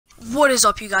What is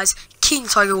up, you guys? King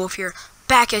Tiger Wolf here,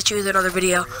 back at you with another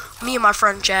video. Me and my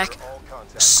friend Jack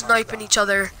sniping each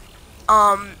other,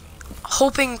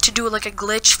 hoping to do like a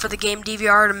glitch for the game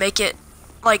DVR to make it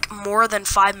like more than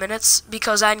 5 minutes,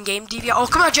 because in game DVR. Oh,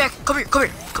 come on, Jack! Come here!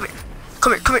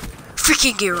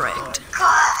 Freaking get wrecked!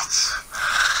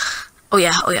 Oh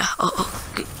yeah!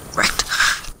 Get wrecked.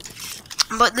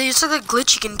 But there's like a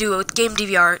glitch you can do with game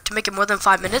DVR to make it more than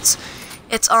 5 minutes.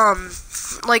 It's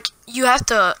like you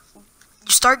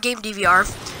start game DVR,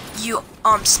 you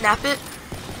snap it,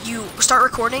 you start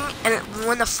recording, and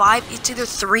when it's either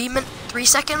 3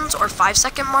 seconds or 5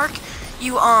 second mark,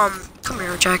 you come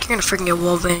here, Jack, you're gonna freaking get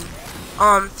wallbang.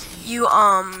 You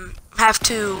have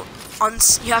to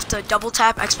double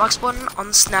tap Xbox button,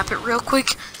 unsnap it real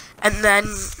quick, and then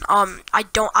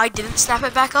I didn't snap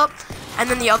it back up, and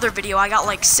then the other video I got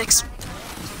like 6.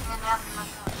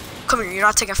 Come here, you're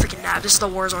not taking a freaking nap. This is the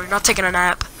war zone. You're not taking a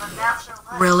nap.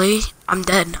 Really? I'm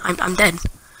dead. I'm dead.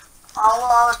 Oh,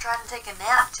 well, I was trying to take a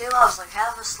nap, too. I was like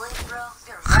half asleep, bro.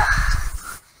 Get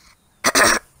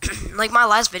wrecked. Like, my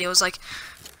last video was like,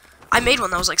 I made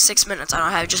one that was like 6 minutes.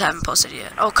 I just haven't posted it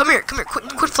yet. Oh, come here.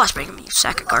 Quit flashbanging me, you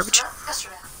sack of garbage.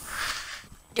 Yesterday.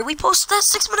 Did we post that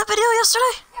 6-minute video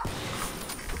yesterday? Yeah.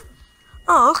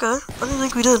 Oh, okay. I didn't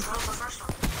think we did. That was the first one.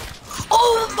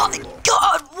 Oh my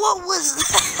god, what was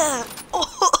that?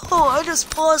 Oh, I just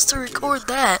paused to record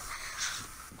that.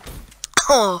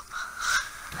 Oh.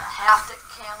 The haptic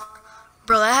camo.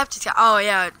 Bro, that haptic. Oh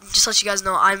yeah, just to let you guys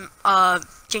know, I'm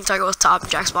King Tiger with top and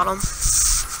Jack's bottom.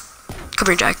 Come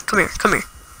here, Jack. Come here. My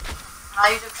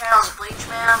YouTube channel is Bleach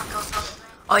Man.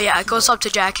 Oh yeah, it goes up to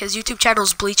Jack. His YouTube channel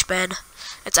is Bleach Man.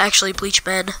 It's actually Bleach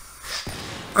Man.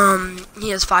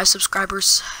 He has 5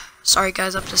 subscribers. Sorry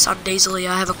guys, I'm just sounding nasally.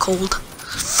 I have a cold.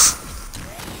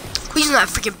 Quit using that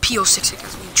freaking PO6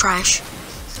 against me, trash.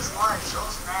 This is life,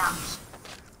 those naps.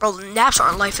 Bro, naps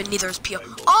aren't life, and neither is PO.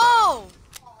 Oh!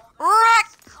 Wreck!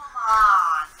 Come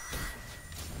on.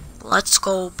 Let's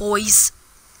go, boys.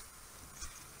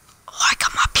 Oh, I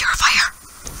got my purifier.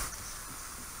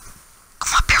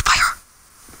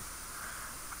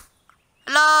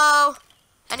 Hello?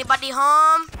 Anybody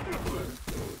home?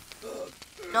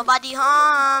 Nobody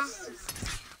home.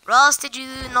 Ross, did you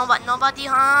nobody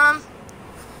home?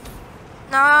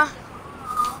 No.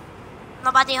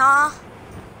 Nobody home?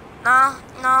 No.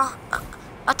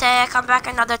 Okay, come back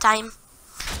another time.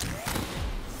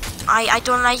 I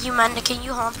don't like you, man. Can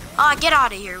you home? Oh, get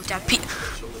out of here with that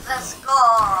Let's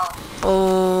go.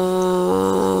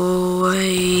 Oh,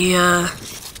 yeah.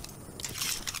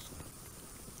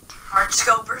 Hard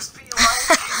scopers be like.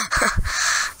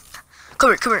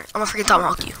 Come here. I'm gonna freaking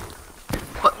tomahawk you.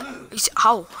 What?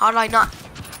 How did I not?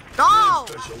 No!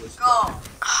 Go.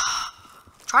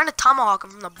 Trying to tomahawk him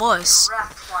from the bus.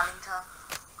 Wrecked, Juanita.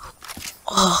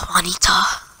 Oh, Juanita.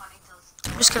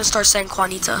 I'm just gonna start saying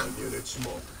Juanita.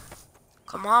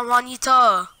 Come on,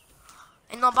 Juanita.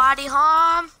 Ain't nobody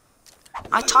home.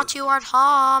 I taught you weren't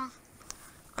home.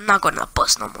 I'm not going to the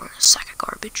bus no more. A sack of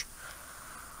garbage.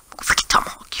 I'm gonna freaking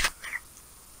tomahawk you from there.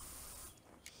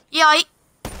 Yikes.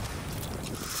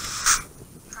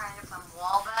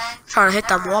 Trying to hit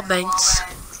them wall bangs.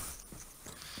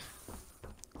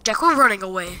 Jack, we're running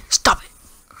away. Stop it.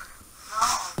 No,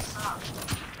 stop.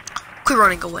 Quit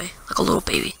running away like a little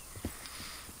baby.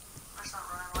 That's not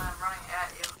running away. I'm running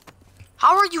at you.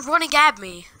 How are you running at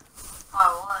me? Oh, I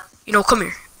was. You know, come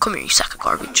here, you sack of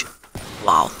garbage.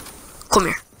 Wow. Come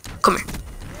here.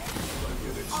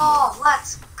 Oh,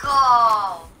 let's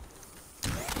go.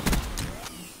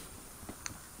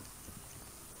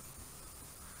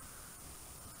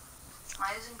 Am I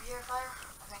using purifier?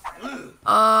 I think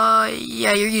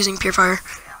Yeah, you're using purifier.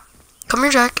 Yeah. Come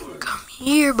here, Jack. Come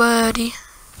here, buddy.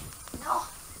 No.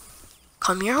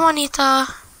 Come here, Juanita.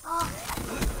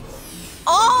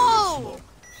 Oh!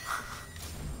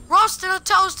 Roasted and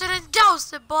toasted and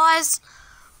toasted, boys.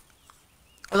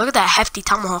 Oh, look at that hefty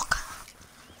tomahawk.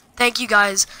 Thank you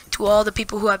guys to all the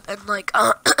people who have been like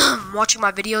watching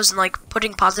my videos and like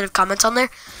putting positive comments on there.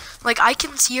 Like, I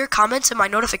can see your comments in my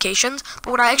notifications, but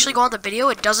when I actually go on the video,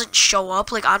 it doesn't show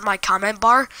up like on my comment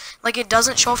bar. Like, it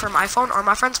doesn't show up for my phone or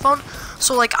my friend's phone.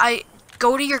 So like, I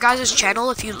go to your guys' channel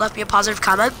if you left me a positive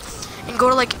comment, and go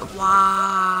to like,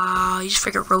 wow, you just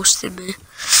freaking roasted me.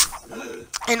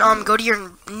 And go to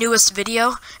your newest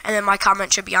video, and then my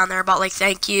comment should be on there about like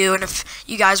thank you. And if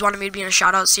you guys wanted me to be in a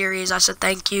shout out series, I said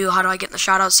thank you. How do I get in the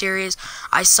shout out series?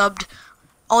 I subbed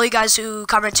all you guys who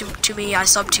commented to me. I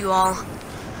subbed to you all.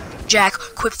 Jack,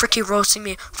 quit freaking roasting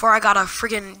me before I gotta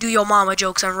freaking do your mama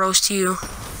jokes and roast you.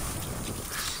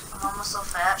 I'm almost so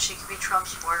fat she could be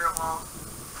Trump's border wall.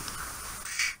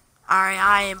 Alright,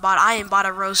 I ain't about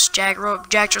to roast Jack.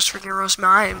 Jack just freaking roast me.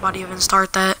 I ain't about to even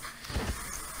start that.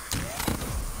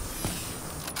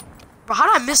 Bro,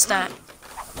 how did I miss that?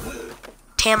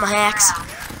 Tama hacks.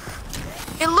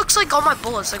 It looks like all my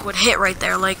bullets like would hit right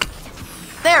there. Like,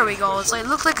 there we go. It's like it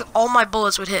looked like all my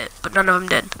bullets would hit, but none of them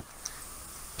did.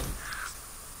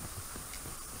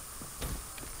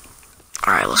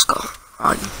 All right, let's go.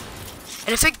 And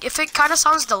if it kind of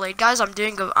sounds delayed, guys, I'm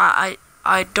doing a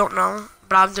I don't know,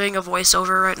 but I'm doing a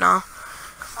voiceover right now.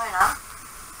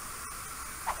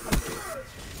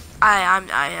 I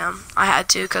am. I had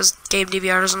to because Game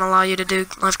DVR doesn't allow you to do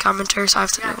live commentary, so I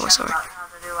have to do a voiceover.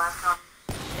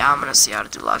 Yeah, I'm gonna see how to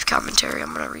do live commentary.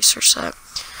 I'm gonna research that.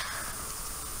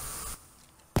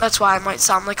 That's why I might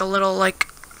sound like a little like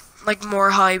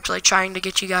more hyped, like trying to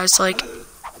get you guys to like.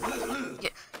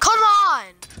 Come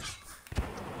on!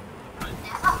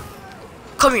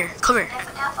 Come here, come here.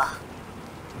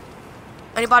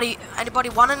 Anybody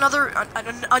want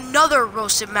another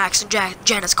roasted Max and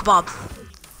Janice kebab?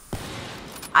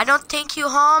 I don't think you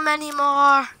home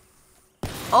anymore.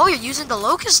 Oh, you're using the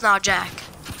locust now, Jack.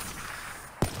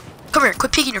 Come here,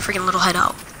 quit peeking your freaking little head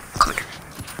out. Come here.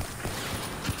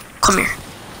 Come here.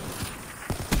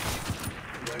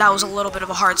 That was a little bit of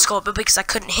a hard scope, but because I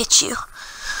couldn't hit you.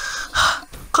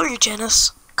 Come here,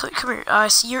 Janice. Come here. I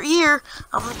see your ear.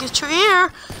 I'm gonna get your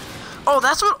ear. Oh,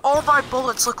 that's what all my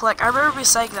bullets look like. I remember me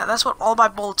saying that. That's what all my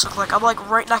bullets look like. I'm like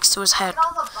right next to his head.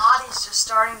 All the bodies just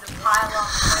starting to pile up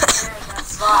right there in that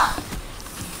spot.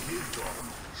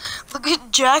 Look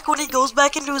at Jack when he goes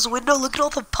back into his window. Look at all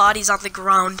the bodies on the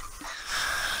ground.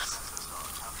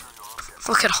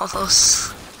 Look at all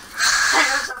those.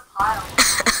 There's a pile.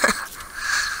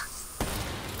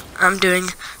 I'm doing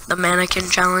the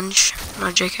mannequin challenge. No,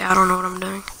 JK, I don't know what I'm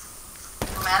doing.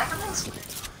 The mannequin things?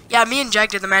 Yeah, me and Jack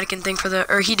did the mannequin thing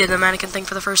he did the mannequin thing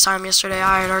for the first time yesterday.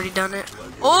 I had already done it.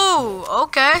 Oh,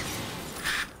 okay.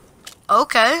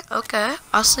 Okay.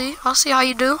 I'll see how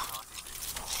you do.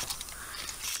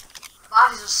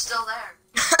 Bodies are still there.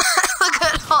 Look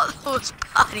at all those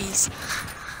bodies.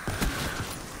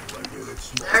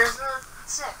 There's the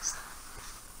sixth.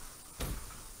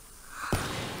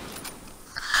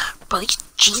 Bro, these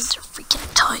jeans are freaking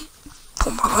tight.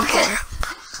 Pull my on there.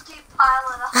 Just keep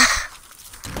piling up.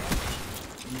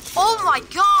 Oh my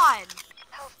god!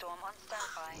 Hellstorm on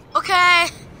standby. Okay.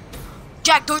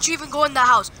 Jack, don't you even go in the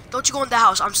house. Don't you go in the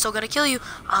house. I'm still gonna kill you.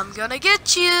 I'm gonna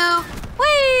get you.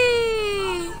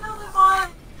 Whee!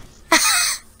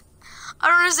 I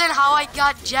don't understand how I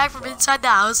got Jack from inside the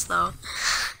house, though.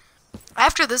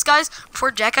 After this, guys,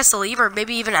 before Jack has to leave, or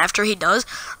maybe even after he does,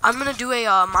 I'm gonna do a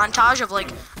montage of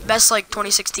like best like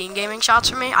 2016 gaming shots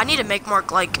for me. I need to make more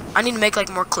like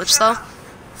more clips though,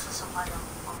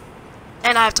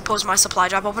 and I have to post my supply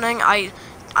drop opening. I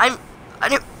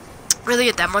didn't really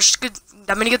get that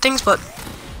many good things, but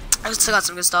I still got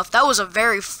some good stuff. That was a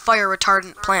very fire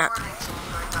retardant plant.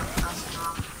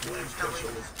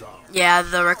 Yeah,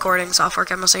 the recording software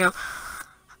kept messing up.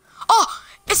 Oh,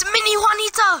 it's Mini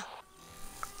Juanita!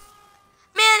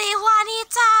 Mini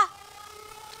Juanita!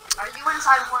 Are you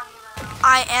inside Juanita now?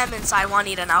 I am inside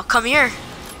Juanita now. Come here.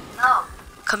 No.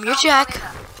 Come here, Jack.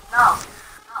 No.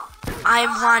 I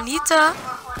am Juanita.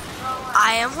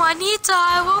 I am Juanita.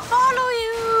 I will follow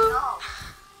you. No.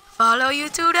 Follow you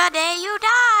to the day you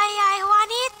die. I am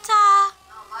Juanita.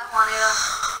 No, my Juanita.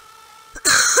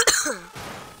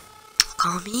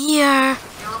 Come here.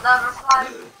 You will never fly.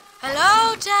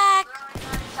 Hello, Jack.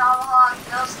 Tomahawk,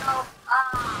 no scope.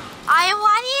 I am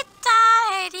Juanita.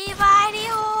 Anybody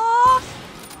home?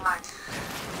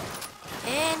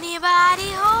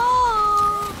 Anybody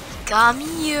home? Come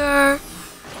here.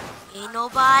 Ain't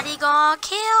nobody gonna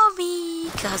kill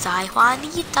me, 'cause I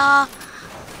Juanita.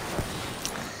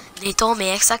 Little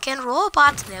Mexican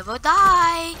robot never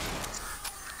die.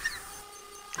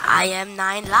 I am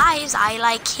 9 lives. I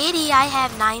like kitty. I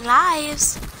have 9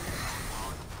 lives.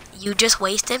 You just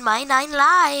wasted my 9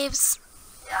 lives.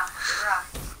 Yeah, you're right.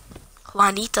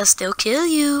 Juanita still kill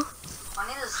you.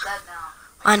 Juanita's dead now.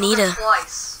 Juanita.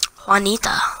 Twice.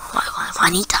 Juanita.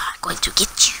 Juanita, I'm going to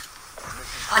get you.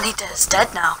 Juanita is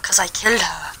dead now, 'cause I killed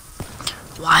her.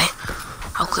 Why?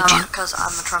 How could you? Because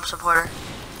I'm a Trump supporter.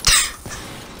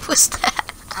 What's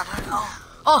that? I don't know.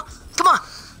 Oh, come on.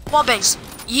 Wall bangs.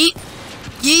 Yeet.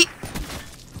 Yeet.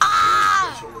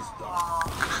 Ah!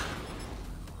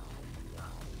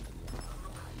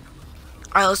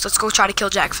 Alright, let's go try to kill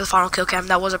Jack for the final kill cam.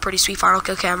 That was a pretty sweet final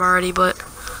kill cam already, but...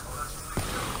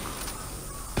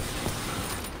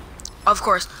 Of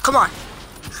course. Come on.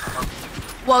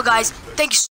 Well, guys, thank you